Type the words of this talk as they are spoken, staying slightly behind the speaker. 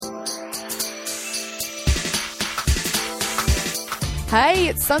Hey,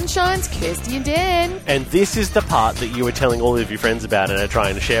 it's Sunshine's Kirsty and Dan. And this is the part that you were telling all of your friends about and are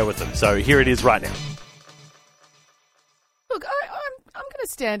trying to share with them. So here it is right now. Look, I'm going to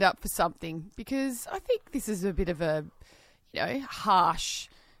stand up for something because I think this is a bit of a, harsh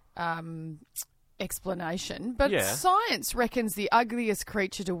explanation. But science reckons the ugliest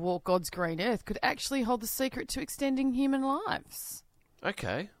creature to walk God's green earth could actually hold the secret to extending human lives.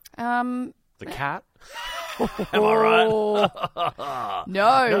 Okay. The cat? Am I right?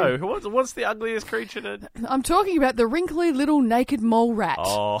 No. No. What's the ugliest creature to... I'm talking about the wrinkly little naked mole rat.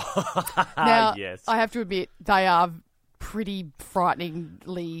 Oh, now, yes. I have to admit, they are pretty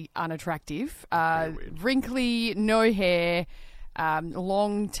frighteningly unattractive. Wrinkly, no hair,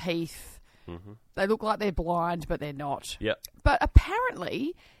 long teeth. Mm-hmm. They look like they're blind, but they're not. Yep. But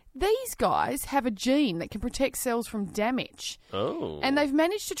apparently... these guys have a gene that can protect cells from damage. Oh. And they've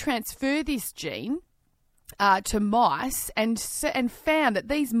managed to transfer this gene to mice and found that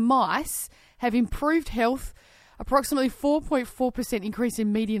these mice have improved health, approximately 4.4% increase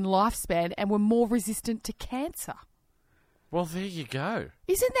in median lifespan, and were more resistant to cancer. Well, there you go.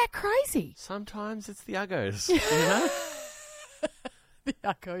 Isn't that crazy? Sometimes it's the uggos, you know? The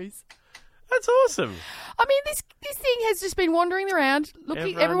uggos. That's awesome. I mean, this thing has just been wandering around.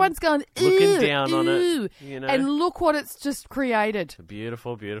 Everyone's going, looking down on it, you know. And look what it's just created. A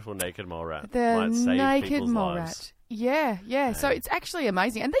beautiful, beautiful naked mole rat. The might save naked mole lives. rat. Yeah. So it's actually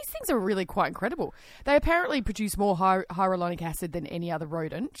amazing. And these things are really quite incredible. They apparently produce more hyaluronic acid than any other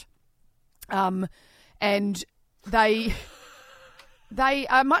rodent. And they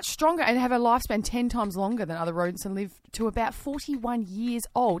are much stronger and have a lifespan 10 times longer than other rodents and live to about 41 years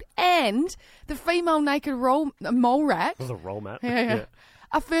old. And the female naked mole rat... The roll mat. Yeah.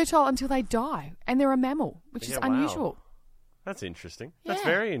 Are fertile until they die. And they're a mammal, which is unusual. Wow. That's interesting. Yeah. That's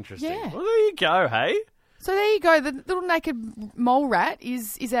very interesting. Yeah. Well, there you go, hey? So there you go. The little naked mole rat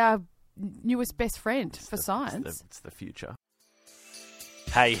is our newest best friend for science. It's the future.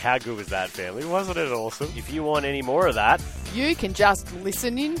 Hey, how good was that, family? Wasn't it awesome? If you want any more of that, you can just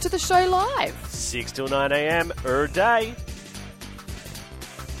listen in to the show live. 6 till 9 a.m. day.